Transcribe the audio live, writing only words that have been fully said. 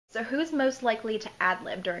So who's most likely to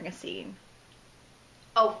ad-lib during a scene?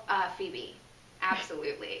 Oh, Phoebe.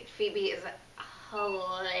 Absolutely. Phoebe is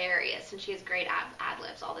hilarious, and she has great ad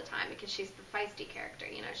libs all the time because she's the feisty character.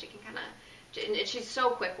 You know, she can kind of, and she's so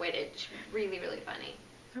quick witted. She's really, really funny.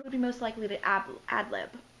 Who would be most likely to ad-lib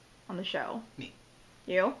on the show? Me.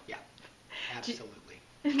 You? Yeah, Do,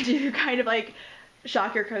 absolutely. do you kind of like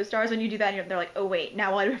shock your co-stars when you do that and they're like, oh wait,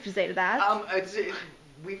 now what do I have to say to that?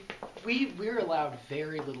 We're allowed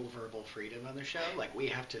very little verbal freedom on the show. Like, we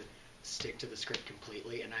have to stick to the script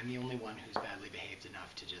completely, and I'm the only one who's badly behaved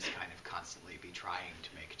enough to just kind of constantly be trying to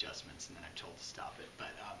make adjustments, and then I'm told to stop it. But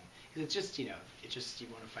it's just, you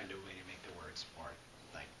want to find a way to make the words more,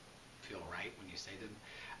 like, feel right when you say them.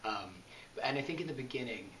 And I think in the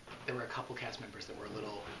beginning, there were a couple cast members that were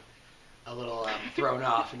a little thrown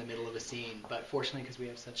off in the middle of a scene, but fortunately, because we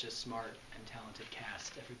have such a smart and talented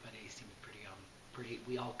cast, everybody seemed pretty,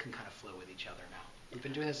 we all can kind of flow with each other now. We've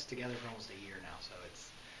been doing this together for almost a year now, so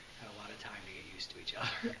it's had a lot of time to get used to each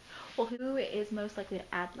other. Well, who is most likely to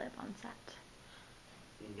ad-lib on set?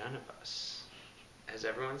 None of us. Has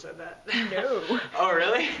everyone said that? No. Oh,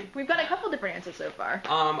 really? We've got a couple different answers so far.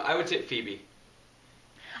 I would say Phoebe.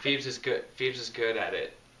 Phoebe's is good. Phoebe's is good at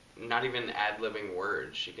it. Not even ad-libbing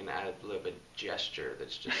words. She can ad-lib a gesture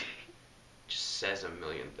that's just says a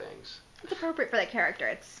million things. It's appropriate for that character.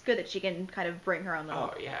 It's good that she can kind of bring her own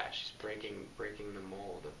little... Oh yeah, she's breaking the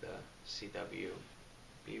mold of the CW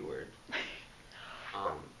B word.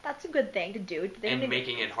 That's a good thing to do. And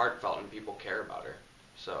making it heartfelt and people care about her.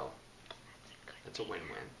 So that's a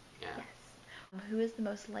win-win. Yeah. Yes. Who is the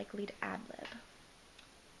most likely to ad-lib?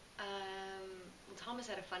 Well, Thomas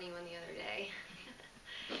had a funny one the other day.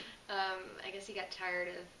 I guess he got tired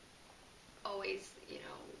of always,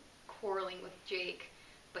 quarreling with Jake,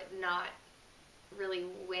 but not really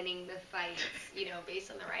winning the fights,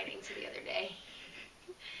 based on the writing. So the other day,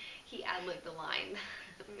 he ad-libbed the line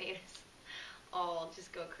that made us all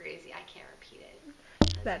just go crazy. I can't repeat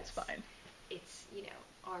it. That's fine. It's,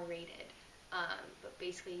 R-rated. But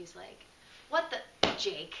basically he's like, what the,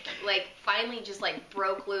 Jake? Like, finally just,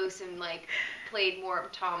 broke loose and, played more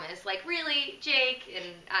of Thomas. Like, really, Jake?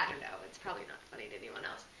 And I don't know. It's probably not funny to anyone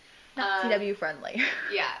else. Not CW friendly.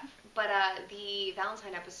 Yeah. But the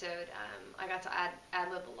Valentine episode, I got to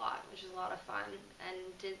ad-lib a lot, which was a lot of fun. And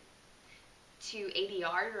to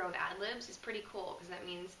ADR your own ad-libs is pretty cool, because that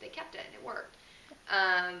means they kept it and it worked.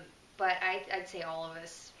 But I'd say all of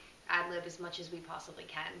us ad-lib as much as we possibly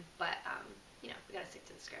can. But, we got to stick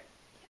to the script.